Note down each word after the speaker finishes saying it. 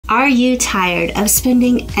Are you tired of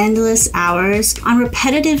spending endless hours on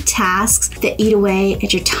repetitive tasks that eat away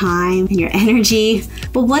at your time and your energy?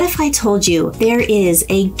 But what if I told you there is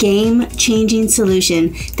a game-changing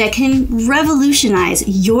solution that can revolutionize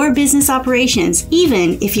your business operations,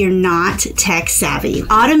 even if you're not tech savvy?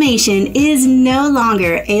 Automation is no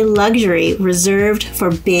longer a luxury reserved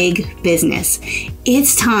for big business.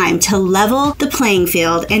 It's time to level the playing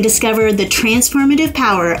field and discover the transformative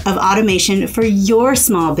power of automation for your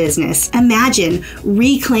small business. Imagine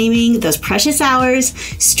reclaiming those precious hours,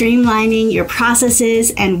 streamlining your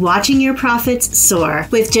processes, and watching your profits soar.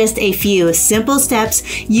 With just a few simple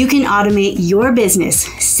steps, you can automate your business,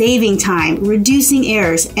 saving time, reducing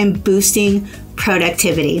errors, and boosting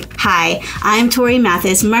productivity. Hi, I'm Torie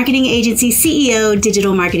Mathis, marketing agency CEO,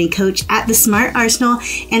 digital marketing coach at the Smart Arsenal,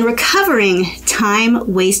 and recovering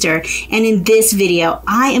time waster. And in this video,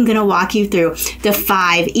 I am going to walk you through the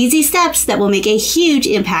 5 easy steps that will make a huge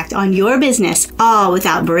impact on your business, all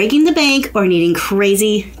without breaking the bank or needing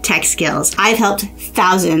crazy tech skills. I've helped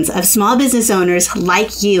thousands of small business owners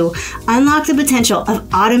like you unlock the potential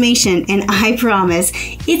of automation, and I promise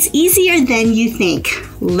it's easier than you think.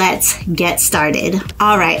 Let's get started.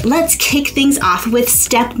 All right, let's kick things off with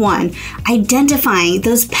step 1, identifying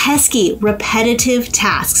those pesky, repetitive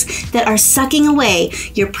tasks that are sucking away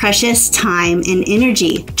your precious time and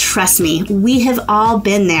energy. Trust me, we have all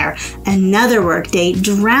been there. Another workday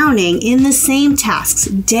drowning in the same tasks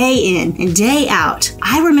day in and day out.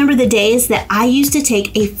 I remember the days that I used to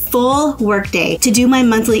take a full workday to do my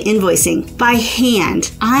monthly invoicing by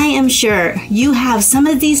hand. I am sure you have some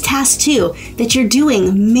of these tasks too that you're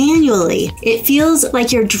doing manually. It feels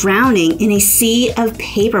like you're drowning in a sea of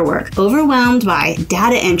paperwork, overwhelmed by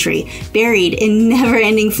data entry, buried in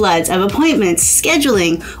never-ending floods of appointments,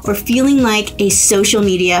 scheduling, or feeling like a social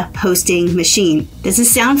media posting machine. Does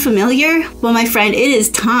this sound familiar? Well, my friend, it is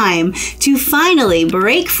time to finally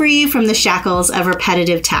break free from the shackles of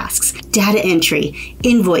repetitive tasks. Data entry,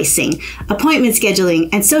 invoicing, appointment scheduling,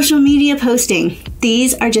 and social media posting.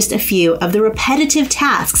 These are just a few of the repetitive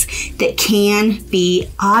tasks that can be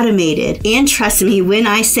automated. And trust me when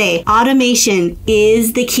I say automation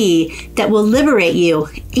is the key that will liberate you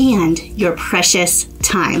and your precious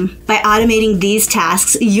time. By automating these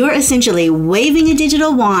tasks, you're essentially waving a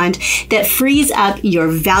digital wand that frees up your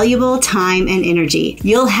valuable time and energy.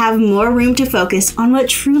 You'll have more room to focus on what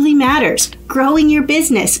truly matters, growing your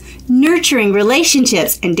business, nurturing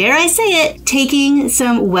relationships, and dare I say it, taking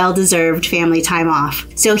some well-deserved family time off.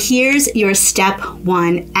 So here's your step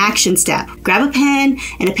 1 action step. Grab a pen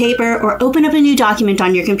and a paper or open up a new document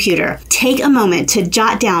on your computer. Take a moment to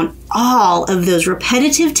jot down all of those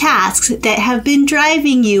repetitive tasks that have been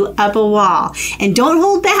driving you up a wall. And don't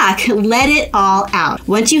hold back, let it all out.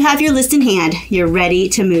 Once you have your list in hand, you're ready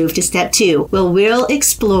to move to step 2, where we'll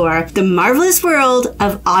explore the marvelous world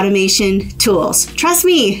of automation tools. Trust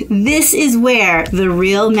me, this is where the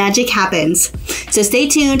real magic happens. So stay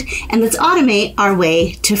tuned and let's automate our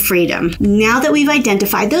way to freedom. Now that we've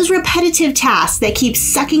identified those repetitive tasks that keep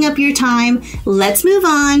sucking up your time, let's move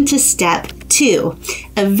on to step 2,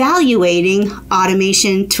 evaluating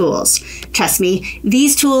automation tools. Trust me,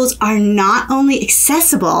 these tools are not only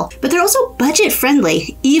accessible, but they're also budget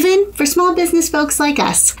friendly, even for small business folks like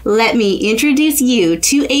us. Let me introduce you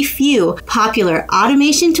to a few popular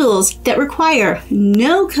automation tools that require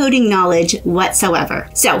no coding knowledge whatsoever.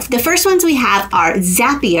 So the first ones we have are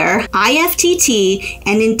Zapier, IFTT,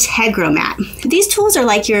 and Integromat. These tools are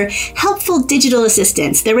like your helpful digital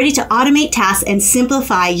assistants. They're ready to automate tasks and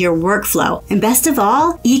simplify your workflow. And best of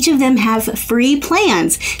all, each of them have free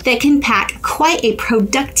plans that can pack quite a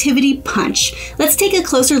productivity punch. Let's take a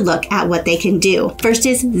closer look at what they can do. First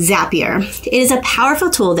is Zapier. It is a powerful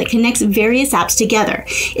tool that connects various apps together.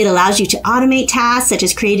 It allows you to automate tasks such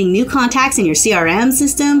as creating new contacts in your CRM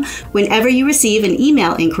system whenever you receive an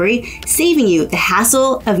email inquiry, saving you the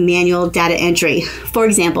hassle of manual data entry. For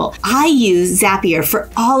example, I use Zapier for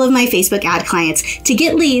all of my Facebook ad clients to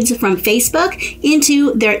get leads from Facebook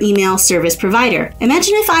into their email service provider.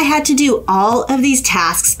 Imagine if I had to do all of these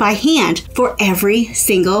tasks by hand for every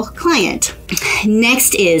single client.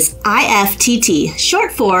 Next is IFTT,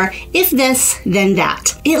 short for If This, Then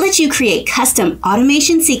That. It lets you create custom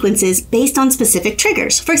automation sequences based on specific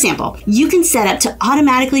triggers. For example, you can set up to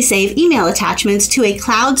automatically save email attachments to a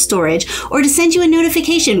cloud storage or to send you a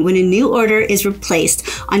notification when a new order is replaced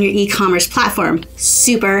on your e-commerce platform.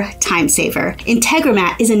 Super time saver.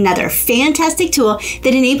 Integromat is another fantastic tool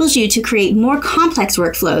that enables you to create more complex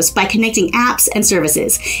workflows by connecting apps and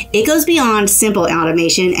services. It goes beyond simple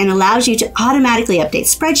automation and allows you to automatically update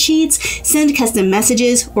spreadsheets, send custom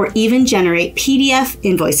messages, or even generate PDF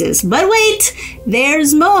invoices. But wait,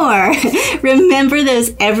 there's more. Remember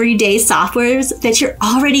those everyday softwares that you're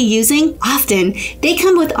already using? Often, they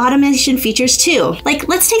come with automation features too. Like,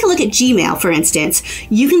 let's take a look at Gmail, for instance.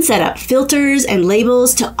 You can set up filters and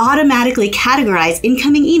labels to automatically categorize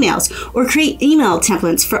incoming emails or create email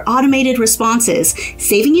templates for automated responses,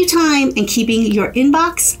 saving you time and keeping your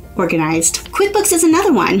inbox organized. QuickBooks is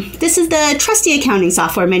another one. This is the trusty accounting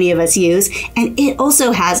software many of us use, and it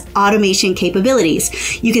also has automation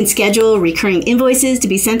capabilities. You can schedule recurring invoices to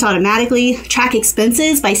be sent automatically, track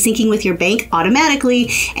expenses by syncing with your bank automatically,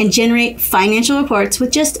 and generate financial reports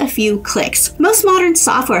with just a few clicks. Most modern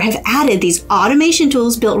software have added these automation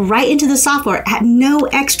tools built right into the software at no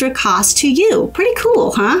extra cost to you. Pretty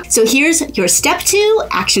cool, huh? So here's your step 2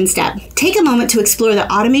 action step. Take a moment to explore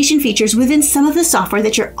the automation features within some of the software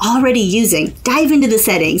that you're already using. Dive into the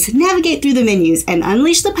settings, navigate through the menus, and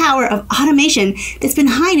unleash the power of automation that's been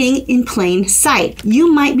hiding in plain sight.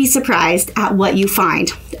 You might be surprised at what you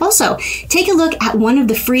find. Also, take a look at one of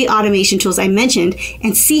the free automation tools I mentioned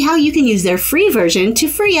and see how you can use their free version to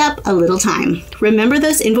free up a little time. Remember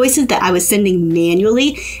those invoices that I was sending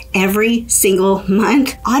manually every single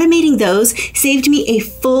month? Automating those saved me a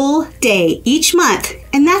full day each month,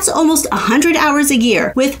 and that's almost 100 hours a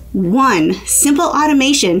year with one simple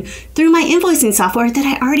automation through my invoicing software that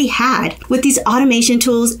I already had. With these automation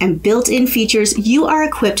tools and built-in features, you are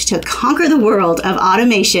equipped to conquer the world of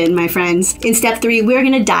automation, my friends. In step 3, we're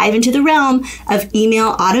going to dive into the realm of email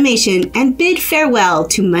automation and bid farewell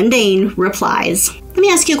to mundane replies. Let me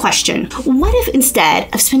ask you a question. What if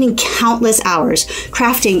instead of spending countless hours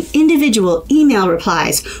crafting individual email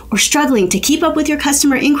replies or struggling to keep up with your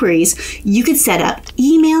customer inquiries, you could set up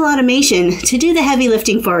email automation to do the heavy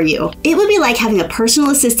lifting for you? It would be like having a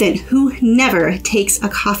personal assistant who never takes a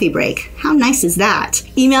coffee break. How nice is that?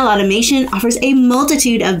 Email automation offers a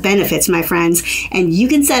multitude of benefits, my friends, and you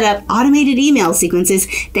can set up automated email sequences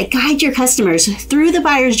that guide your customers through the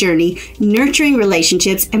buyer's journey, nurturing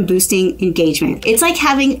relationships and boosting engagement. It's like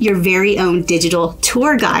having your very own digital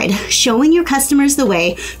tour guide, showing your customers the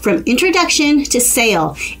way from introduction to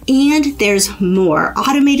sale. And there's more.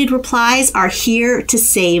 Automated replies are here to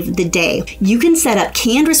save the day. You can set up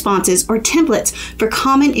canned responses or templates for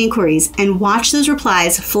common inquiries and watch those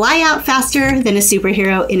replies fly out faster than a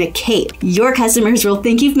superhero in a cape. Your customers will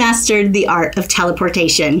think you've mastered the art of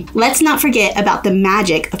teleportation. Let's not forget about the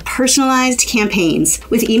magic of personalized campaigns.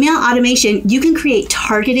 With email automation, you can create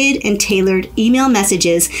targeted and tailored email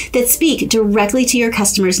messages that speak directly to your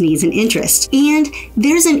customers' needs and interests. And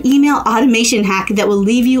there's an email automation hack that will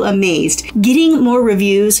leave you amazed: getting more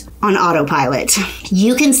reviews on autopilot.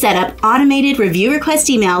 You can set up automated review request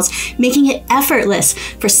emails, making it effortless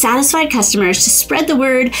for satisfied customers to spread the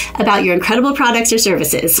word about your incredible products or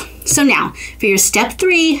services. So now, for your step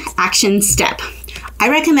 3 action step. I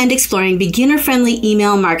recommend exploring beginner-friendly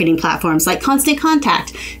email marketing platforms like Constant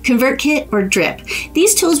Contact, ConvertKit, or Drip.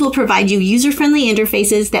 These tools will provide you user-friendly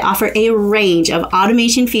interfaces that offer a range of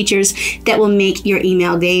automation features that will make your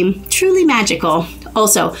email game truly magical.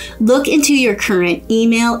 Also, look into your current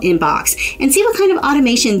email inbox and see what kind of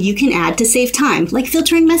automation you can add to save time, like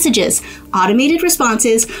filtering messages, automated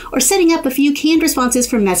responses, or setting up a few canned responses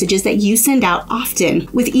for messages that you send out often.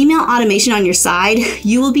 With email automation on your side,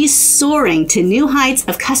 you will be soaring to new heights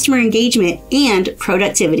of customer engagement and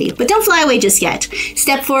productivity. But don't fly away just yet.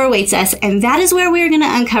 Step 4 awaits us, and that is where we're going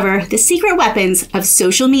to uncover the secret weapons of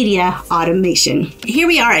social media automation. Here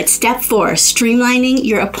we are at step 4, streamlining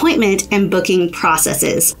your appointment and booking processes.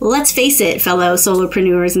 Let's face it, fellow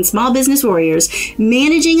solopreneurs and small business warriors,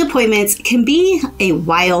 managing appointments can be a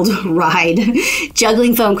wild ride.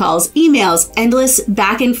 Juggling phone calls, emails, endless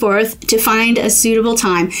back and forth to find a suitable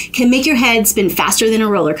time can make your head spin faster than a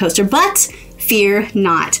roller coaster, but fear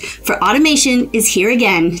not, for automation is here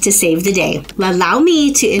again to save the day. Allow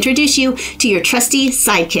me to introduce you to your trusty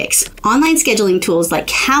sidekicks. Online scheduling tools like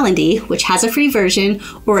Calendly, which has a free version,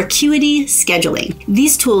 or Acuity Scheduling.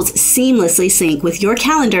 These tools seamlessly sync with your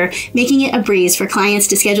calendar, making it a breeze for clients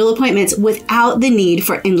to schedule appointments without the need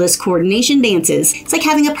for endless coordination dances. It's like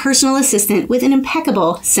having a personal assistant with an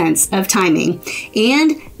impeccable sense of timing.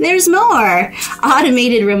 And there's more.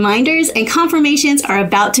 Automated reminders and confirmations are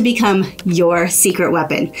about to become your secret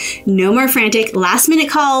weapon. No more frantic last-minute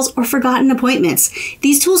calls or forgotten appointments.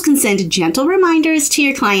 These tools can send gentle reminders to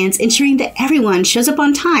your clients, ensuring that everyone shows up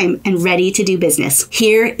on time and ready to do business.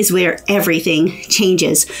 Here is where everything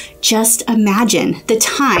changes. Just imagine the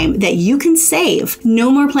time that you can save. No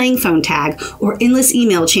more playing phone tag or endless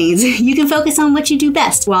email chains. You can focus on what you do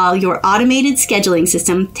best while your automated scheduling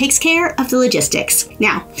system takes care of the logistics.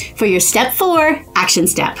 Now, For your step 4 action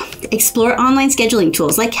step, explore online scheduling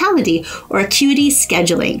tools like Calendly or Acuity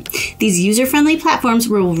Scheduling. These user-friendly platforms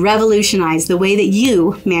will revolutionize the way that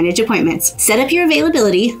you manage appointments. Set up your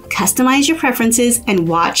availability, customize your preferences, and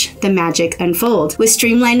watch the magic unfold. With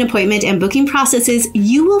streamlined appointment and booking processes,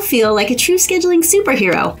 you will feel like a true scheduling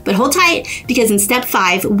superhero. But hold tight, because in step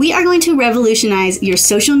 5, we are going to revolutionize your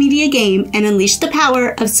social media game and unleash the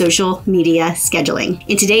power of social media scheduling.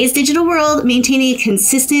 In today's digital world, maintaining a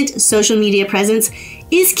consistent social media presence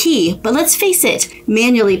is key, but let's face it,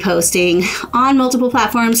 manually posting on multiple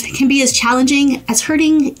platforms can be as challenging as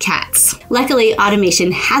herding cats. Luckily,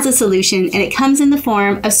 automation has a solution, and it comes in the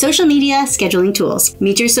form of social media scheduling tools.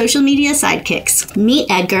 Meet your social media sidekicks.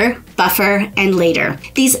 Meet Edgar, Buffer, and Later.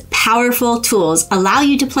 These powerful tools allow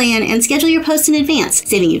you to plan and schedule your posts in advance,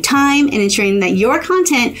 saving you time and ensuring that your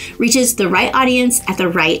content reaches the right audience at the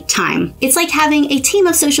right time. It's like having a team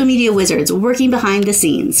of social media wizards working behind the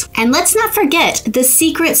scenes. And let's not forget the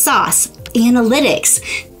secret sauce,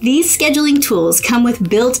 analytics. These scheduling tools come with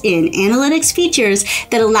built-in analytics features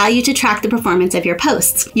that allow you to track the performance of your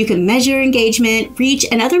posts. You can measure engagement, reach,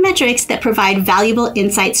 and other metrics that provide valuable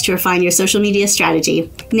insights to refine your social media strategy.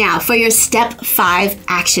 Now, for your step 5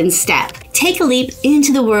 action step. Take a leap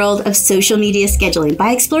into the world of social media scheduling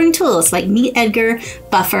by exploring tools like Meet Edgar,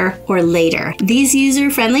 Buffer, or Later. These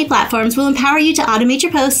user-friendly platforms will empower you to automate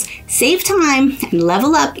your posts, save time, and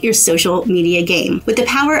level up your social media game. With the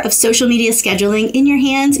power of social media scheduling in your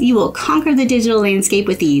hands, you will conquer the digital landscape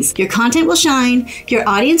with ease. Your content will shine, your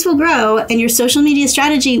audience will grow, and your social media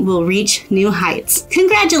strategy will reach new heights.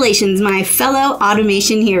 Congratulations, my fellow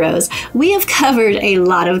automation heroes. We have covered a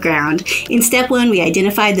lot of ground. In step 1, we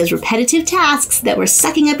identified those repetitive tasks that were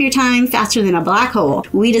sucking up your time faster than a black hole.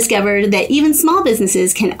 We discovered that even small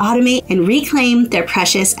businesses can automate and reclaim their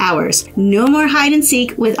precious hours. No more hide and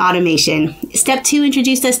seek with automation. Step 2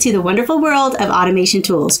 introduced us to the wonderful world of automation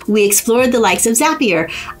tools. We explored the likes of Zapier,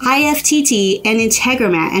 IFTT, and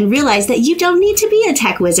Integromat, and realized that you don't need to be a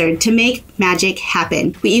tech wizard to make magic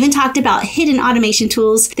happen. We even talked about hidden automation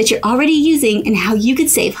tools that you're already using and how you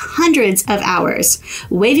could save hundreds of hours.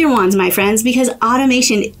 Wave your wands, my friends, because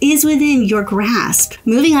automation is within your grasp.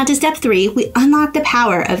 Moving on to step 3, we unlock the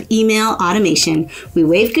power of email automation. We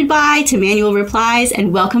waved goodbye to manual replies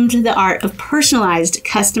and welcomed the art of personalized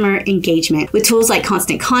customer engagement. With tools like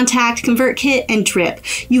Constant Contact, ConvertKit, and Drip,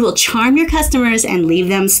 you will charm your customers and leave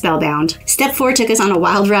them spellbound. Step 4 took us on a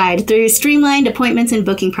wild ride through streamlined appointments and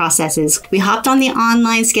booking processes. We hopped on the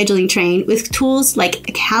online scheduling train with tools like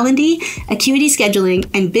Calendly, Acuity Scheduling,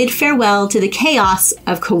 and bid farewell to the chaos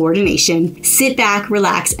of coordination. Sit back,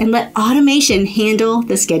 relax, and let automation handle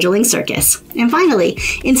the scheduling circus. And finally,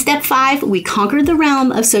 in step 5, we conquered the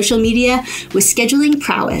realm of social media with scheduling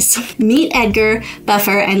prowess. Meet Edgar,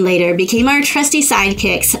 Buffer, and Later became our trusty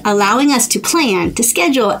sidekicks, allowing us to plan, to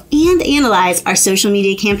schedule, and analyze our social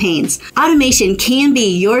media campaigns. Automation can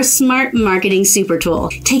be your smart marketing super tool.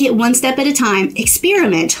 Take it one step at a time,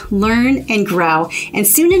 experiment, learn, and grow. And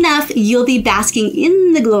soon enough, you'll be basking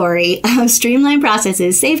in the glory of streamlined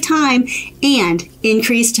processes, save time, and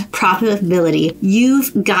increased profitability.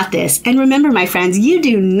 You've got this. And remember, my friends, you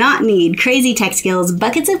do not need crazy tech skills,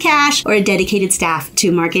 buckets of cash, or a dedicated staff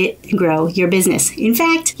to market and grow your business. In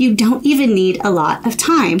fact, you don't even need a lot of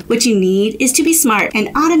time. What you need is to be smart, and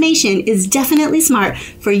automation is definitely smart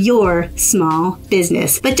for your small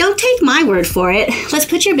business. But don't take my word for it. Let's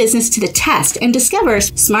put your business to the test and discover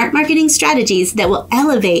smart marketing strategies that will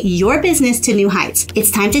elevate your business to new heights.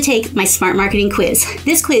 It's time to take my Smart Marketing Quiz.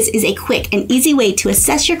 This quiz is a quick and easy way to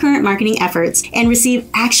assess your current marketing efforts and receive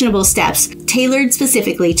actionable steps tailored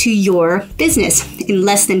specifically to your business. In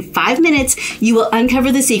less than 5 minutes, you will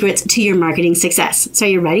uncover the secrets to your marketing success. So are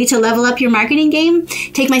you ready to level up your marketing game?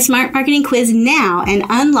 Take my Smart Marketing Quiz now and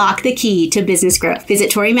unlock the key to business growth.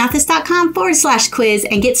 Visit TorieMathis.com/quiz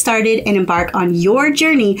and get started and embark on your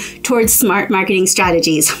journey towards smart marketing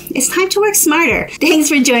strategies. It's time to work smarter. Thanks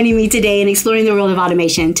for joining me today and exploring the world of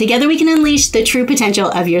automation. Together we can unleash the true potential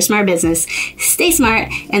of your smart business. Stay smart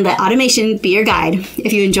and let automation be your guide.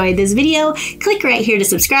 If you enjoyed this video, click right here to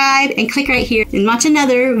subscribe and click right here and watch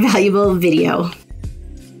another valuable video.